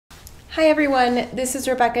Hi everyone, this is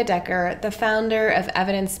Rebecca Decker, the founder of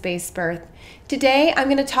Evidence-Based Birth. Today I'm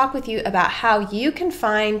going to talk with you about how you can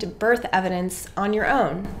find birth evidence on your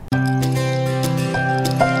own.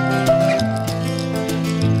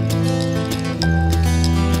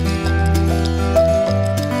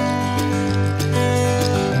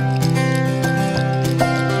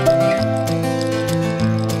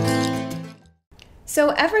 So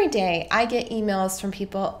every day I get emails from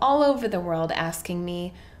people all over the world asking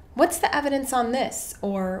me, what's the evidence on this?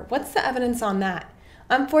 Or what's the evidence on that?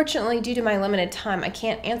 Unfortunately, due to my limited time, I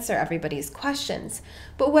can't answer everybody's questions.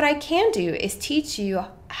 But what I can do is teach you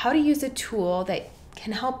how to use a tool that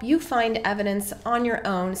can help you find evidence on your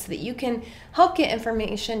own so that you can help get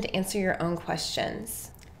information to answer your own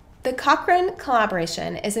questions. The Cochrane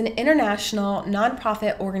Collaboration is an international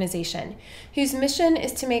nonprofit organization whose mission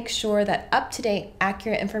is to make sure that up-to-date,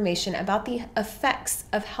 accurate information about the effects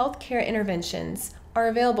of healthcare interventions are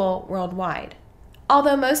available worldwide.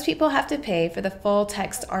 Although most people have to pay for the full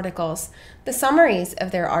text articles, the summaries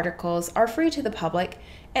of their articles are free to the public,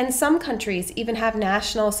 and some countries even have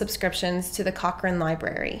national subscriptions to the Cochrane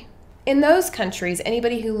Library. In those countries,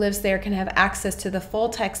 anybody who lives there can have access to the full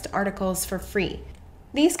text articles for free.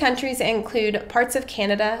 These countries include parts of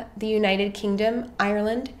Canada, the United Kingdom,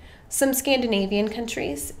 Ireland, some Scandinavian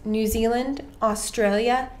countries, New Zealand,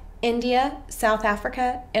 Australia, India, South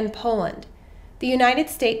Africa, and Poland. The United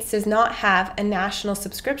States does not have a national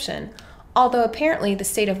subscription, although apparently the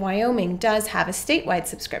state of Wyoming does have a statewide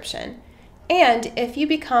subscription. And if you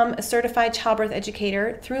become a certified childbirth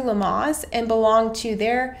educator through Lamaze and belong to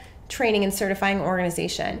their training and certifying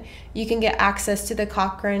organization, you can get access to the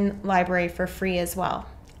Cochrane Library for free as well.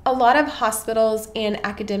 A lot of hospitals and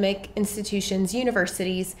academic institutions,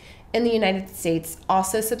 universities in the United States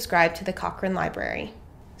also subscribe to the Cochrane Library.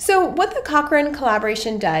 So what the Cochrane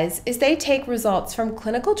Collaboration does is they take results from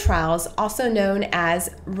clinical trials, also known as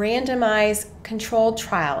randomized controlled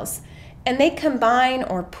trials, and they combine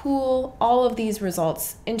or pool all of these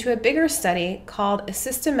results into a bigger study called a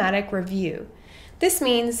systematic review. This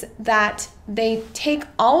means that they take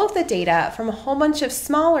all of the data from a whole bunch of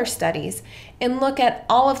smaller studies and look at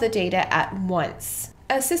all of the data at once.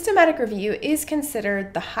 A systematic review is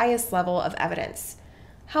considered the highest level of evidence.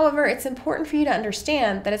 However, it's important for you to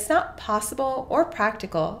understand that it's not possible or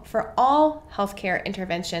practical for all healthcare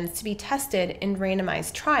interventions to be tested in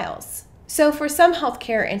randomized trials. So for some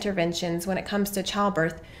healthcare interventions, when it comes to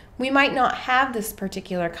childbirth, we might not have this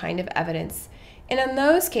particular kind of evidence. And in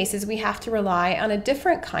those cases, we have to rely on a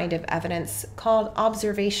different kind of evidence called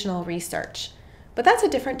observational research. But that's a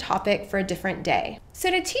different topic for a different day. So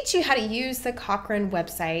to teach you how to use the Cochrane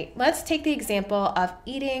website, let's take the example of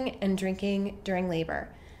eating and drinking during labor.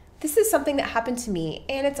 This is something that happened to me,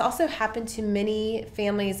 and it's also happened to many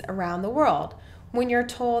families around the world when you're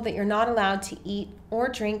told that you're not allowed to eat or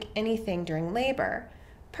drink anything during labor.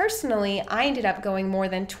 Personally, I ended up going more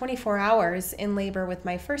than 24 hours in labor with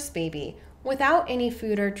my first baby without any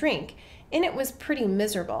food or drink, and it was pretty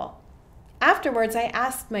miserable. Afterwards, I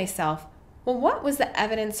asked myself, well, what was the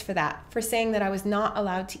evidence for that, for saying that I was not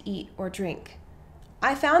allowed to eat or drink?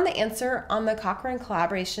 I found the answer on the Cochrane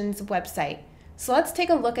Collaboration's website. So let's take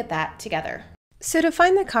a look at that together. So to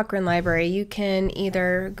find the Cochrane Library, you can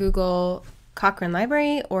either Google Cochrane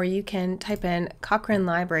Library or you can type in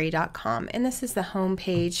cochranelibrary.com, and this is the home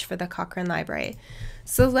page for the Cochrane Library.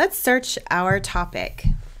 So let's search our topic,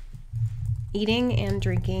 eating and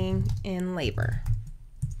drinking in labor.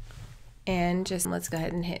 And just let's go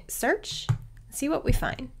ahead and hit search, see what we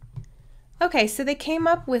find. Okay, so they came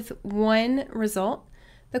up with one result.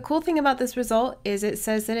 The cool thing about this result is it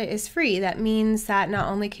says that it is free. That means that not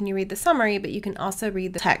only can you read the summary, but you can also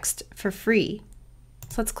read the text for free.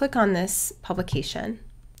 So let's click on this publication.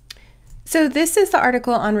 So this is the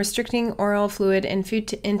article on restricting oral fluid and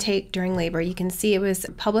food intake during labor. You can see it was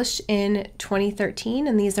published in 2013,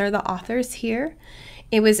 and these are the authors here.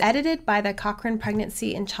 It was edited by the Cochrane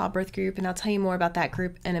Pregnancy and Childbirth Group, and I'll tell you more about that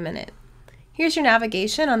group in a minute. Here's your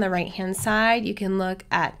navigation on the right-hand side. You can look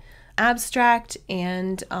at abstract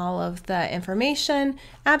and all of the information.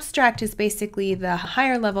 Abstract is basically the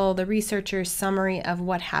higher level, the researcher's summary of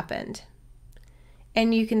what happened.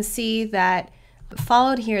 And you can see that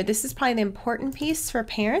followed here, this is probably the important piece for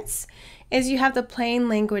parents, is you have the plain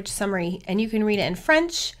language summary, and you can read it in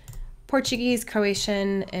French, Portuguese,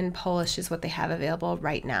 Croatian, and Polish is what they have available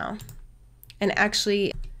right now. And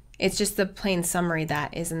actually, it's just the plain summary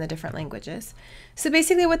that is in the different languages. So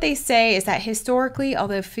basically what they say is that historically,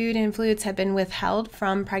 although food and fluids have been withheld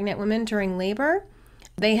from pregnant women during labor,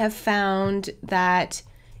 they have found that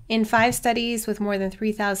in 5 studies with more than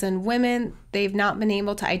 3,000 women, they've not been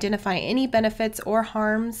able to identify any benefits or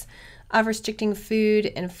harms of restricting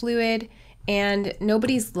food and fluid, and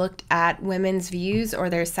nobody's looked at women's views or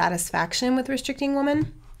their satisfaction with restricting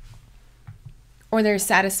women, or their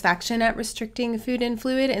satisfaction at restricting food and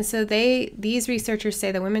fluid. And so these researchers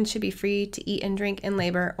say that women should be free to eat and drink in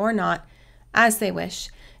labor or not as they wish.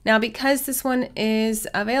 Now, because this one is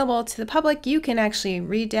available to the public, you can actually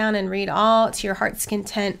read down and read all to your heart's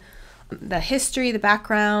content, the history, the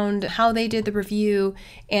background, how they did the review,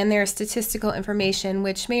 and their statistical information,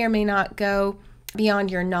 which may or may not go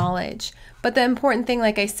beyond your knowledge. But the important thing,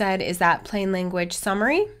 like I said, is that plain language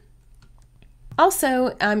summary.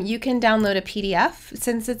 Also, you can download a PDF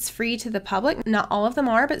since it's free to the public. Not all of them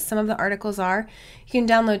are, but some of the articles are. You can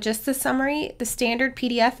download just the summary, the standard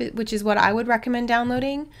PDF, which is what I would recommend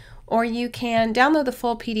downloading, or you can download the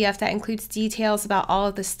full PDF that includes details about all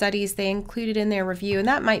of the studies they included in their review, and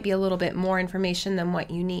that might be a little bit more information than what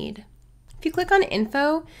you need. If you click on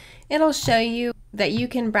info, it'll show you that you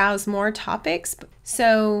can browse more topics.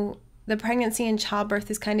 So the pregnancy and childbirth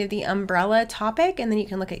is kind of the umbrella topic, and then you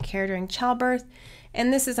can look at care during childbirth.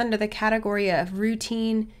 And this is under the category of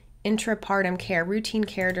routine intrapartum care, routine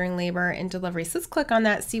care during labor and delivery. So let's click on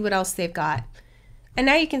that, see what else they've got. And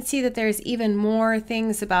now you can see that there's even more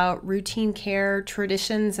things about routine care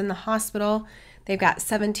traditions in the hospital. They've got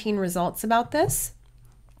 17 results about this.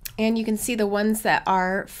 And you can see the ones that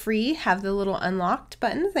are free have the little unlocked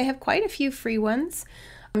buttons. They have quite a few free ones.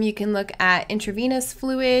 You can look at intravenous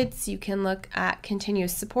fluids. You can look at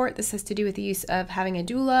continuous support. This has to do with the use of having a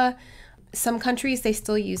doula. Some countries, they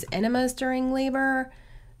still use enemas during labor.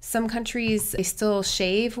 Some countries, they still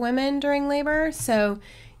shave women during labor. So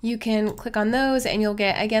you can click on those and you'll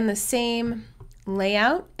get, again, the same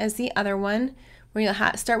layout as the other one, where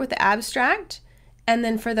you'll start with the abstract. And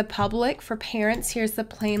then for the public, for parents, here's the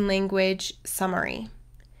plain language summary.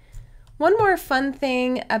 One more fun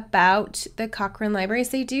thing about the Cochrane Library is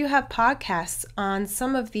they do have podcasts on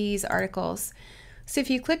some of these articles. So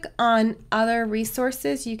if you click on other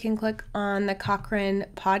resources, you can click on the Cochrane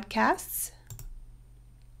podcasts,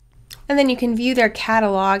 and then you can view their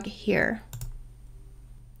catalog here.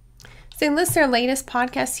 So they list their latest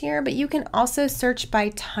podcasts here, but you can also search by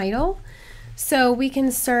title. So we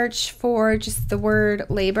can search for just the word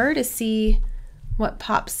labor to see what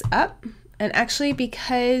pops up. And actually,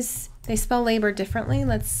 because they spell labor differently,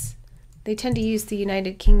 they tend to use the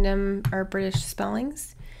United Kingdom or British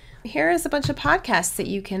spellings. Here is a bunch of podcasts that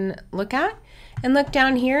you can look at. And look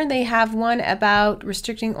down here, they have one about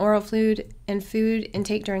restricting oral fluid and food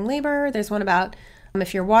intake during labor. There's one about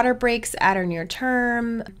if your water breaks at or near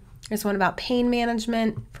term. There's one about pain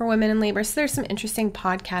management for women in labor. So there's some interesting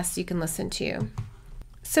podcasts you can listen to.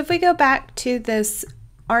 So if we go back to this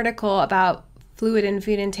article about fluid and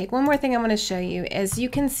food intake, one more thing I want to show you is you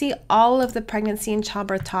can see all of the pregnancy and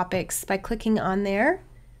childbirth topics by clicking on there.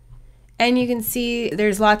 And you can see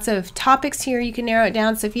there's lots of topics here. You can narrow it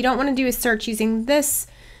down. So if you don't want to do a search using this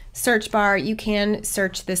search bar, you can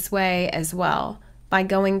search this way as well by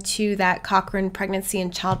going to that Cochrane pregnancy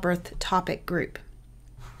and childbirth topic group.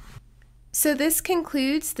 So this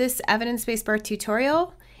concludes this evidence-based birth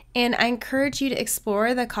tutorial, and I encourage you to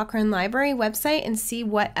explore the Cochrane Library website and see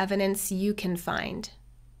what evidence you can find.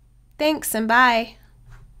 Thanks and bye.